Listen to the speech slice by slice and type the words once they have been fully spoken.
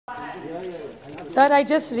Sir, I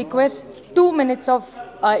just request 2 minutes of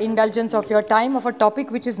indulgence of your time of a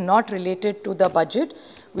topic which is not related to the budget.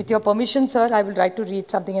 With your permission, sir, I will try to read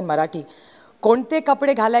something in Marathi. कोणते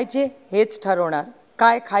कपडे घालायचे हेच ठरवणार,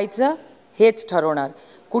 काय खायचं हेच ठरवणार,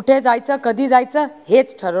 कुठे जायचं कधी जायचं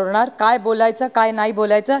हेच ठरवणार, काय बोलायचं काय नाही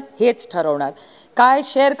बोलायचं हेच ठरवणार, काय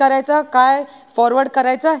शेअर करायचं काय फॉरवर्ड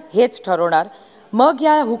करायचं हेच ठरवणार. मग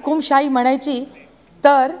या हुकुमशाही म्हणायची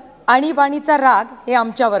तर आणीबाणीचा राग हे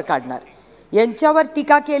आमच्यावर काढणार, यांच्यावर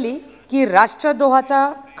टीका केली की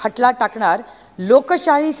राष्ट्रद्रोहाचा खटला टाकणार,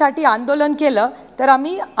 लोकशाहीसाठी आंदोलन केलं तर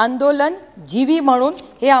आम्ही आंदोलन जीवी म्हणून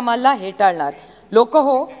हे आम्हाला हेटाळणार. लोक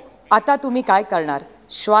हो, आता तुम्ही काय करणार,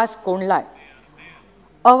 श्वास कोंडलाय,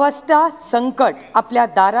 अवस्था संकट आपल्या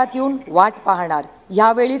दारात येऊन वाट पाहणार,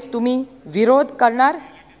 ह्यावेळीच तुम्ही विरोध करणार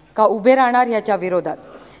का उभे राहणार याच्या विरोधात.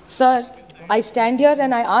 Sir, I stand here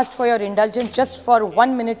and I asked for your indulgence just for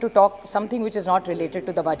 1 minute to talk something which is not related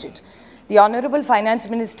to the budget. The Honorable Finance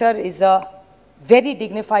Minister is a very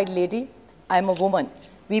dignified lady. I am a woman.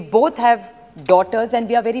 We both have daughters and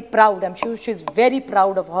we are very proud. I'm sure she's very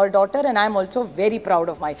proud of her daughter and I'm also very proud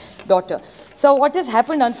of my daughter. So what has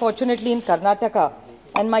happened unfortunately in Karnataka,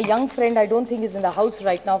 and my young friend I don't think is in the house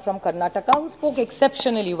right now from Karnataka, who spoke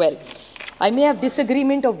exceptionally well. I may have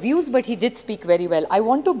disagreement of views, but he did speak very well. I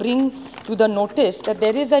want to bring to the notice that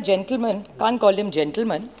there is a gentleman, can't call him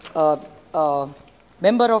gentleman,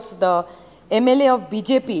 member of the MLA of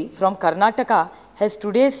BJP from Karnataka has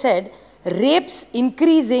today said, rapes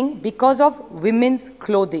increasing because of women's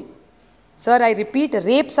clothing. Sir, I repeat,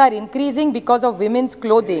 rapes are increasing because of women's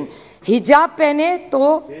clothing. Hijab पहने तो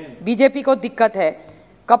BJP को दिक्कत है,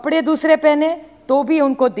 कपड़े दूसरे पहने तो भी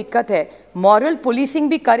उनको दिक्कत है, मॉरल पुलिसिंग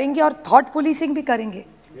भी करेंगे और थॉट पुलिसिंग भी करेंगे.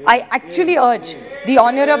 I actually urge the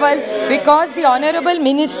honorable, because the honorable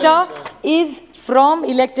minister is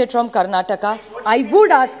elected from Karnataka, I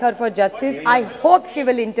would ask her for justice. I hope she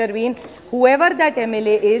will intervene. Whoever that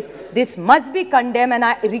MLA is, this must be condemned and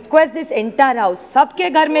I request this entire house. सबके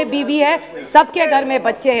घर में बीवी है, सबके घर में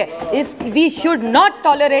बच्चे हैं. We should not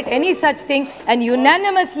tolerate any such thing and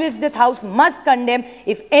unanimously this house must condemn.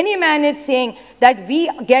 If any man is saying that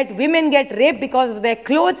women get raped because of their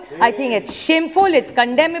clothes, I think it's shameful, it's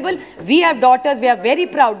condemnable. We have daughters, we are very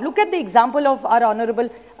proud. Look at the example of our honorable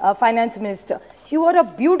finance minister. She wore a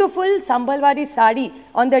beautiful Sambalwari sari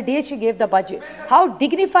on the day she gave the budget. How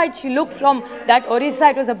dignified she looked from that Orissa.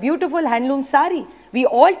 It was a beautiful handloom sari. We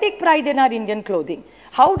all take pride in our Indian clothing.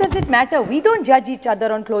 How does it matter? We don't judge each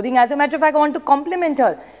other on clothing. As a matter of fact, I want to compliment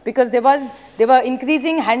her because they were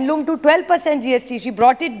increasing handloom to 12% GST. She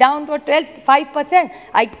brought it down to 5%.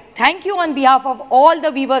 I thank you on behalf of all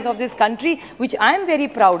the weavers of this country, which I am very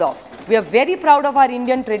proud of. We are very proud of our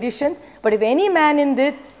Indian traditions. But if any man in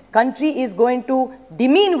this country is going to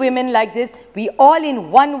demean women like this, we all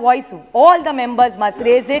in one voice, all the members must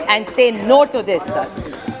raise it and say no to this, sir.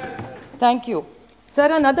 Thank you.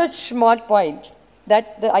 Sir, another small point.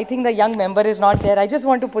 That I think the young member is not there. I just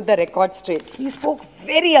want to put the record straight. He spoke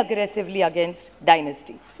very aggressively against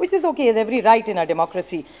dynasty, which is okay, he has every right in a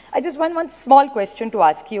democracy. I just want one small question to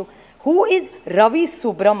ask you. Who is Ravi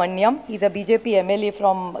Subramaniam? He's a BJP MLA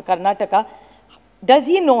from Karnataka. Does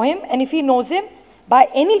he know him? And if he knows him, by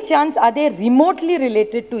any chance are they remotely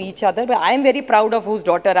related to each other? But I am very proud of whose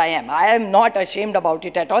daughter I am. I am not ashamed about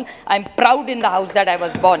it at all. I am proud in the house that I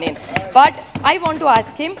was born in. But I want to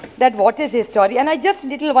ask him that what is his story. And I just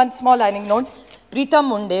one small learning note.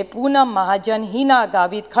 Pritam Munde, Poonam Mahajan, Hina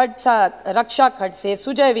Gavit, Raksha Khadse,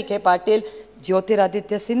 Sujay Vikhe Patil,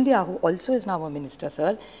 Jyotiraditya Scindia, who also is now a minister,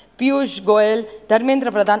 sir, Piyush Goyal,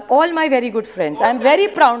 Dharmendra Pradhan, all my very good friends. I am very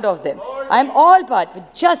proud of them. I am all part.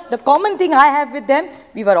 Just the common thing I have with them,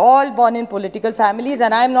 we were all born in political families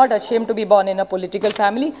and I am not ashamed to be born in a political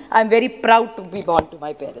family. I am very proud to be born to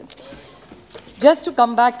my parents. Just to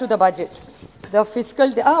come back to the budget, the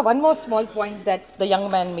fiscal, one more small point that the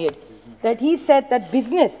young man made, that he said that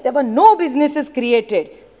there were no businesses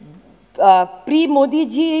created. Pre-Modi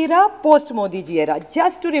ji era, post-Modi ji era.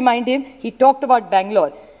 Just to remind him, he talked about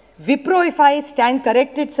Bangalore. Wipro, if I stand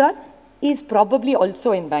corrected, sir, is probably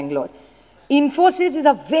also in Bangalore. Infosys is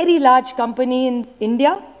a very large company in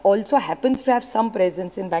India, also happens to have some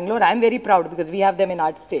presence in Bangalore. I am very proud because we have them in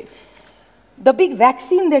our state. The big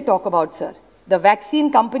vaccine they talk about, sir, the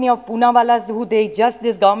vaccine company of Poonawala's, who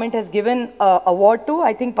this government has given award to,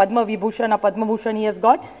 I think Padma Vibhushan or Padma Bhushan he has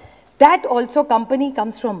got. That also company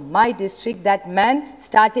comes from my district. That man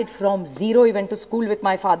started from zero. He went to school with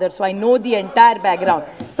my father. So I know the entire background.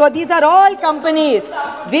 So these are all companies.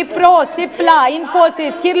 Wipro, Cipla,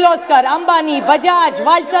 Infosys, Kirloskar, Ambani, Bajaj,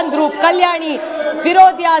 Walchand Group, Kalyani,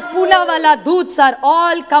 Firodiyas, Poonawalla, Doots are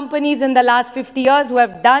all companies in the last 50 years who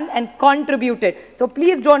have done and contributed. So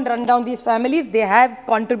please don't run down these families. They have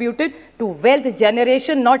contributed to wealth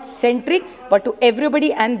generation, not centric, but to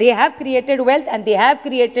everybody, and they have created wealth and they have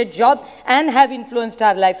created jobs and have influenced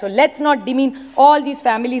our lives. So let's not demean all these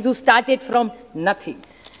families who started from nothing.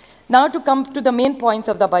 Now to come to the main points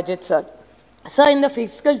of the budget, sir. Sir, in the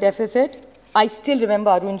fiscal deficit, I still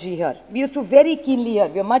remember Arunji here. We used to very keenly hear.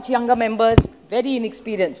 We were much younger members, very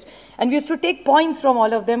inexperienced. And we used to take points from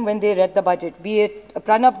all of them when they read the budget, be it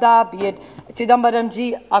Pranab Da, be it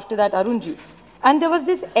Chidambaramji, after that Arunji. And there was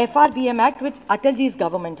this FRBM Act which Atalji's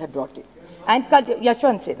government had brought in. And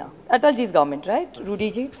Yashwant Sena, Atalji's government, right?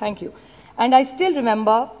 Rudy ji, thank you. And I still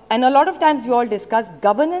remember, and a lot of times we all discuss,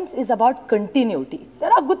 governance is about continuity.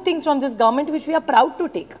 There are good things from this government which we are proud to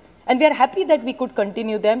take. And we are happy that we could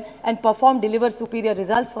continue them and deliver superior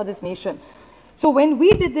results for this nation. So when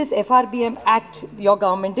we did this FRBM Act, your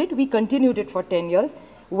government did, we continued it for 10 years,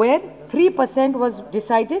 where 3% was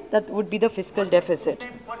decided that would be the fiscal deficit.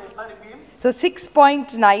 So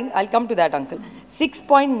 6.9, I'll come to that, uncle.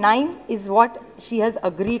 6.9 is what she has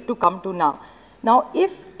agreed to come to now. Now,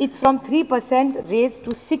 if it's from 3% raised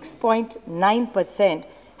to 6.9%,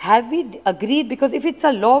 have we agreed? Because if it's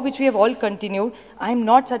a law which we have all continued, I'm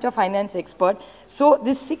not such a finance expert. So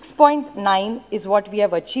this 6.9 is what we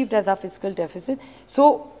have achieved as our fiscal deficit.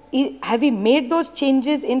 So have we made those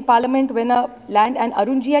changes in Parliament when a land, and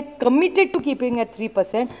Arunji had committed to keeping at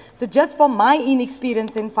 3%. So just for my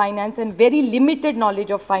inexperience in finance and very limited knowledge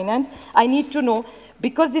of finance, I need to know,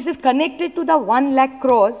 because this is connected to the 1 lakh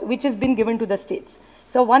crores which has been given to the states.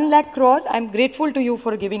 So 1 lakh crore, I'm grateful to you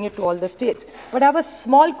for giving it to all the states. But I have a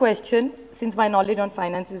small question, since my knowledge on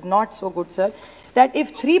finance is not so good, sir, that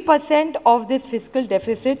if 3% of this fiscal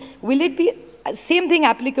deficit, will it be same thing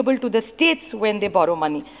applicable to the states when they borrow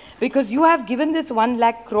money? Because you have given this 1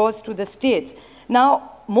 lakh crores to the states.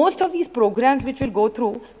 Now, most of these programs which will go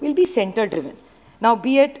through will be center driven. Now,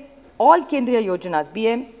 be it all Kendriya Yojanas,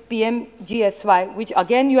 PMGSY, which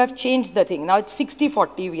again you have changed the thing. Now it's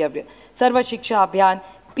 60-40 we have. Sarva Shiksha Abhiyan,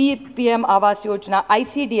 PM Awas Yojana,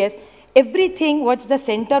 ICDS, everything what the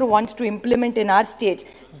center wants to implement in our states,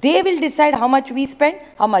 they will decide how much we spend,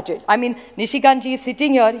 how much it. I mean, Nishikant ji is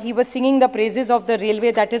sitting here, he was singing the praises of the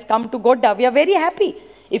railway that has come to Godda. We are very happy.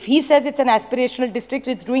 If he says it's an aspirational district,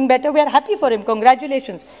 it's doing better, we are happy for him,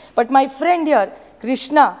 congratulations. But my friend here,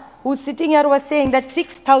 Krishna, who's sitting here was saying that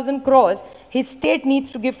 6,000 crores his state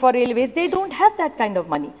needs to give for railways, they don't have that kind of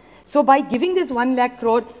money. So by giving this 1 lakh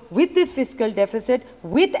crore with this fiscal deficit,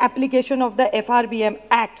 with application of the FRBM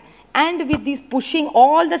Act, and with these pushing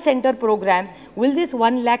all the center programs, will this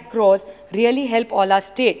 1 lakh crores really help all our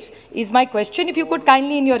states? Is my question. If you could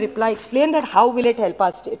kindly in your reply explain that how will it help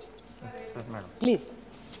our states? Yes, madam. Please.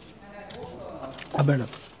 To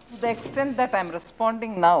the extent that I'm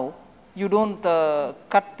responding now, you don't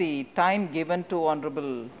cut the time given to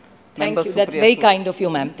Honorable Member Thank you. Supriya That's very Sule. kind of you,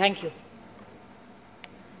 ma'am. Thank you.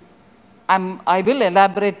 I will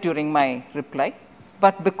elaborate during my reply,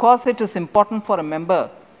 but because it is important for a member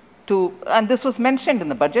to, and this was mentioned in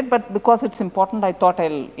the budget, but because it's important, I thought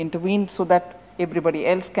I'll intervene so that everybody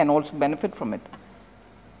else can also benefit from it.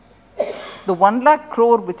 The 1 lakh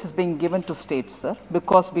crore which is being given to states, sir,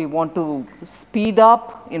 because we want to speed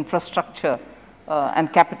up infrastructure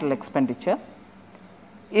and capital expenditure,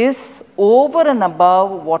 is over and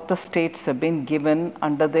above what the states have been given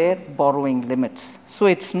under their borrowing limits. So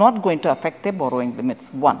it's not going to affect their borrowing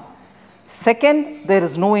limits, one. Second, there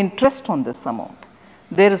is no interest on this amount.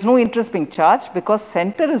 There is no interest being charged because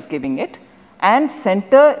center is giving it, and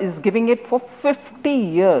center is giving it for 50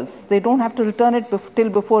 years. They don't have to return it till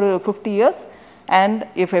before 50 years. And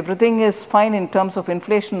if everything is fine in terms of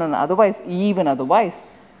inflation and otherwise, even otherwise,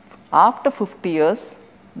 after 50 years,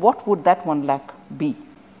 what would that 1 lakh be?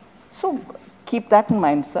 So keep that in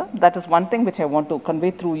mind, sir. That is one thing which I want to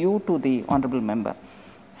convey through you to the honorable member.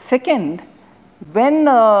 Second, when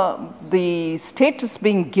the state is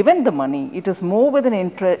being given the money, it is more with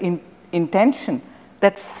an intention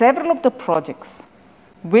that several of the projects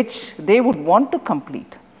which they would want to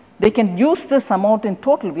complete, they can use this amount in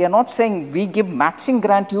total. We are not saying we give matching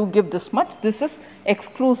grant, you give this much. This is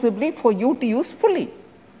exclusively for you to use fully.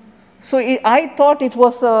 So I thought it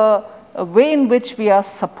was a way in which we are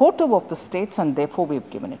supportive of the states, and therefore we have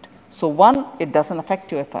given it. So one, it doesn't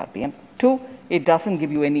affect your FRBM. Two, it doesn't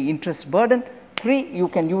give you any interest burden. Three, you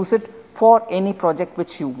can use it for any project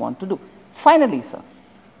which you want to do. Finally, sir,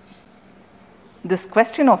 this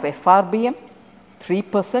question of FRBM,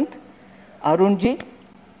 3%, Arunji,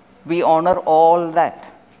 we honor all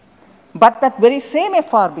that. But that very same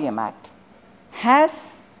FRBM Act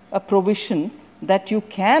has a provision that you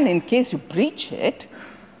can, in case you breach it,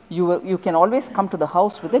 you can always come to the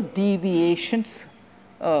House with a deviations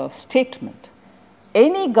statement.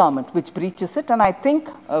 Any government which breaches it, and I think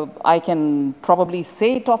I can probably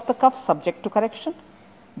say it off the cuff, subject to correction,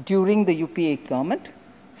 during the UPA government,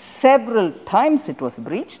 several times it was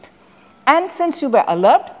breached, and since you were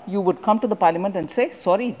alert, you would come to the parliament and say,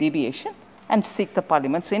 sorry, deviation, and seek the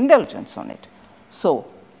parliament's indulgence on it. So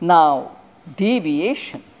now,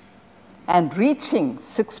 deviation and reaching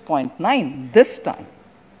 6.9 this time,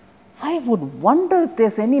 I would wonder if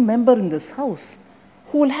there's any member in this House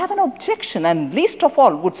who will have an objection, and least of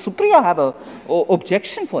all, would Supriya have an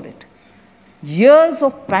objection for it? Years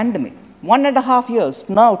of pandemic, 1.5 years,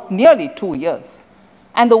 now nearly 2 years.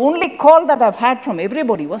 And the only call that I've had from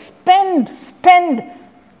everybody was spend, spend.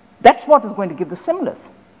 That's what is going to give the stimulus.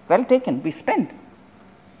 Well taken, we spend.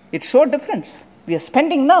 It showed a difference. We are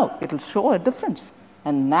spending now, it will show a difference.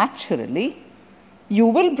 And naturally, you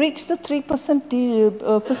will breach the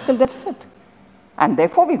 3% fiscal deficit. And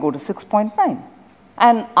therefore, we go to 6.9.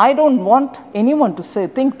 And I don't want anyone to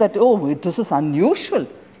think that, oh, this is unusual.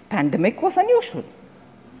 Pandemic was unusual.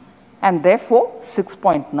 And therefore,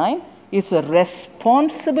 6.9 is a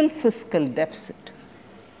responsible fiscal deficit.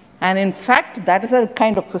 And in fact, that is a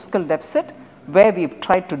kind of fiscal deficit where we've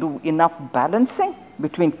tried to do enough balancing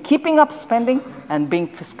between keeping up spending and being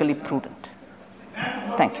fiscally prudent.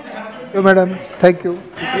 Thank you. Thank you, madam. Thank you.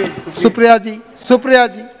 Supriya ji,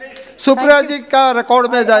 Supriya ji ka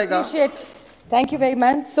record mein jayega. Appreciate. Thank you very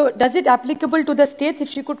much. So, does it applicable to the states? If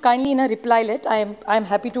she could kindly in her reply let, I am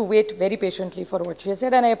happy to wait very patiently for what she has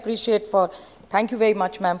said, and I appreciate thank you very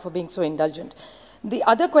much, ma'am, for being so indulgent. The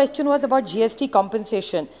other question was about GST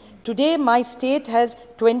compensation. Today, my state has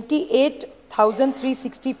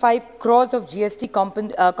 28,365 crores of GST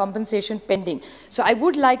compensation pending. So I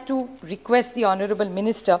would like to request the Honorable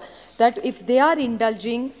Minister that if they are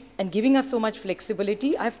indulging and giving us so much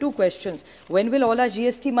flexibility, I have two questions. When will all our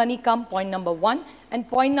GST money come? Point number one. And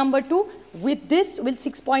point number two, with this, will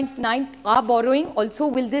 6.9, our borrowing also,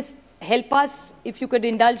 will this help us, if you could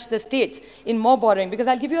indulge the states in more borrowing? Because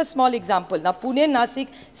I'll give you a small example. Now, Pune-Nasik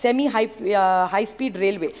semi-high-speed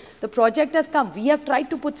railway, the project has come. We have tried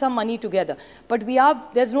to put some money together, but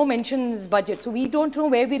there's no mention in this budget. So we don't know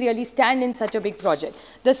where we really stand in such a big project.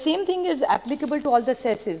 The same thing is applicable to all the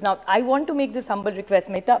cesses. Now, I want to make this humble request.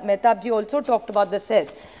 Mehtab ji also talked about the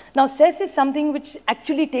cess. Now, cess is something which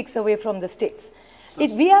actually takes away from the states.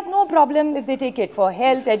 We have no problem if they take it for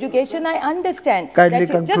health, education. I understand. Kindly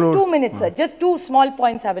Just conclude. 2 minutes, sir. Just two small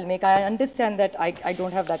points I will make. I understand that I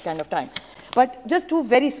don't have that kind of time. But just two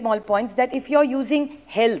very small points, that if you're using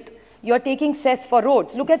health, you're taking cess for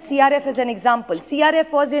roads. Look at CRF as an example.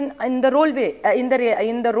 CRF was in the railway, in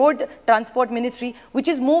the road transport ministry, which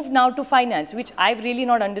is moved now to finance, which I've really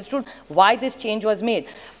not understood why this change was made.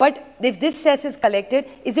 But if this cess is collected,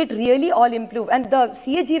 is it really all improved? And the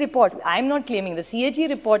CAG report, I'm not claiming, the CAG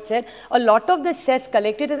report said a lot of the cess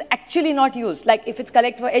collected is actually not used. Like if it's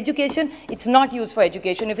collected for education, it's not used for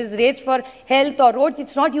education. If it's raised for health or roads,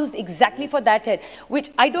 it's not used exactly for that head, which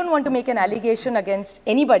I don't want to make an allegation against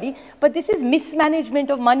anybody. But this is mismanagement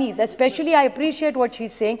of monies, especially I appreciate what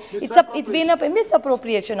she's saying. It's been a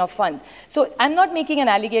misappropriation of funds. So I'm not making an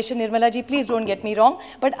allegation, Nirmala ji, please don't get me wrong.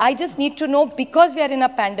 But I just need to know, because we are in a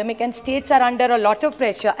pandemic and states are under a lot of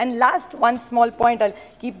pressure. And last one small point, I'll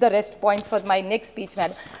keep the rest points for my next speech,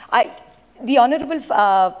 madam. The Honorable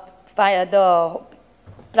the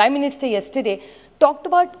Prime Minister yesterday talked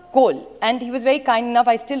about coal, and he was very kind enough.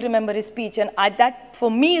 I still remember his speech, and that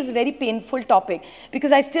for me is a very painful topic,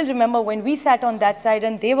 because I still remember when we sat on that side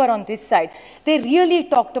and they were on this side, they really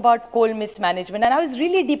talked about coal mismanagement, and I was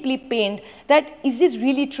really deeply pained that, is this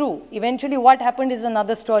really true? Eventually what happened is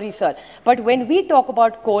another story, sir. But when we talk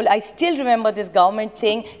about coal, I still remember this government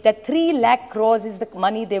saying that 3 lakh crores is the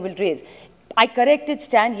money they will raise. I corrected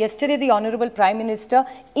stand. Yesterday, the Honorable Prime Minister,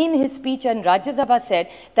 in his speech in Rajya Sabha, said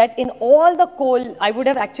that in all the coal, I would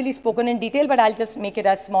have actually spoken in detail, but I'll just make it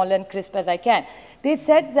as small and crisp as I can. They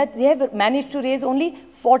said that they have managed to raise only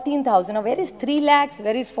 14,000. Now, where is 3 lakhs?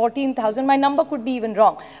 Where is 14,000? My number could be even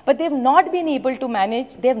wrong. But they have not been able to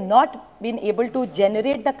manage, they have not been able to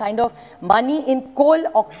generate the kind of money in coal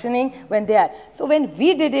auctioning when they are. So when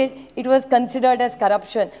we did it, it was considered as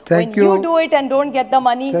corruption. When you do it and don't get the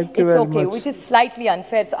money, it's okay, which is slightly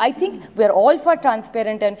unfair. So I think we're all for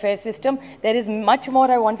transparent and fair system. There is much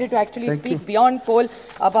more I wanted to actually speak beyond coal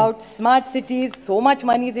about smart cities. So much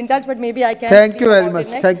money is indulged, but maybe I can't. Thank you very much.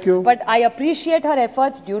 Thank you. But I appreciate her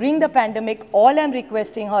efforts during the pandemic. All I'm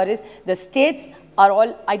requesting her is the states are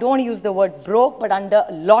all, I don't use the word broke, but under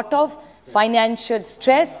a lot of financial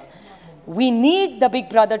stress. We need the big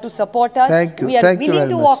brother to support us. Thank you. We are Thank you willing very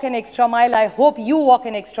to much. walk an extra mile. I hope you walk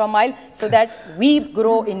an extra mile so that we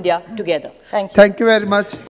grow India together. Thank you. Thank you very much.